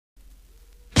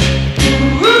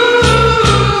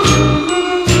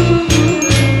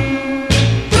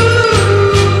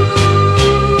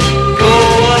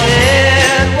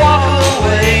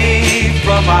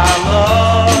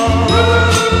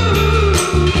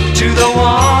the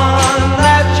one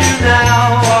that you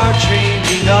now are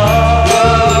dreaming of.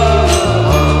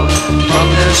 From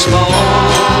this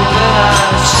moment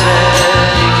I'm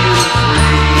setting you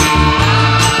free.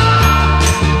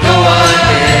 Go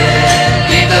ahead,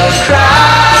 leave the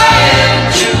crying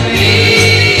to me.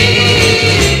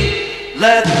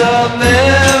 Let the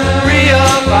memory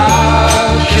of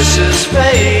our kisses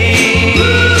fade,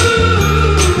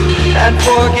 and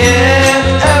forget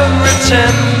every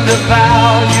tender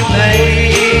vow you made.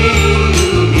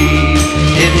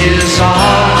 In his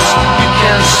arms you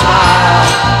can smile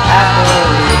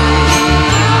happily.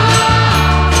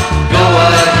 Go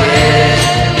ahead,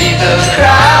 leave the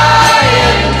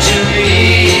crying to me.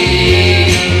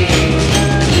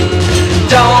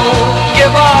 Don't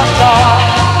give a thought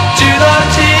to the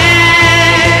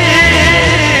tears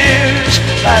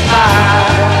that my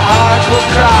heart will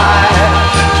cry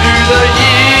through the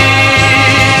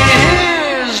years.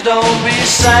 Don't be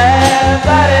sad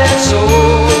that it's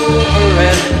over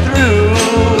and through.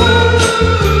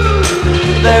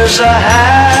 There's a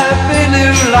happy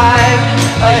new life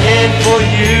ahead for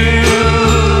you.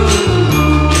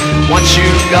 Once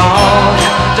you've gone,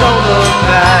 don't look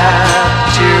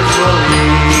back tearfully.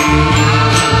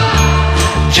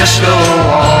 Just go